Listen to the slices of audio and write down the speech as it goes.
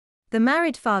The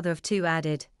married father of two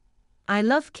added, "I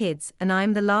love kids and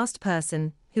I'm the last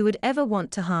person who would ever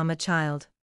want to harm a child.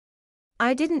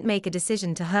 I didn't make a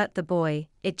decision to hurt the boy,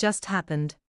 it just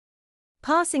happened."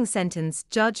 Passing sentence,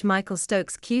 Judge Michael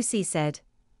Stokes QC said,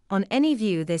 "On any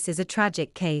view this is a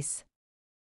tragic case.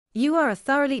 You are a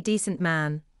thoroughly decent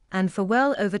man, and for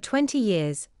well over 20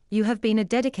 years, you have been a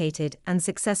dedicated and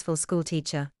successful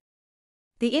schoolteacher.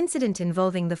 The incident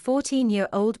involving the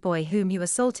 14-year-old boy whom you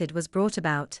assaulted was brought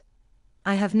about,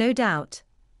 I have no doubt,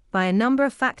 by a number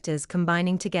of factors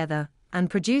combining together and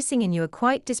producing in you a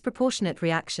quite disproportionate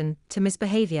reaction to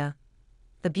misbehavior,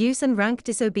 abuse and rank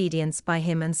disobedience by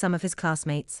him and some of his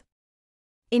classmates.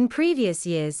 In previous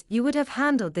years you would have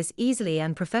handled this easily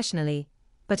and professionally,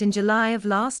 but in July of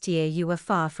last year you were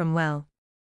far from well.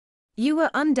 You were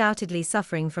undoubtedly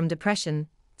suffering from depression,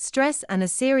 stress and a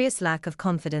serious lack of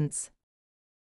confidence.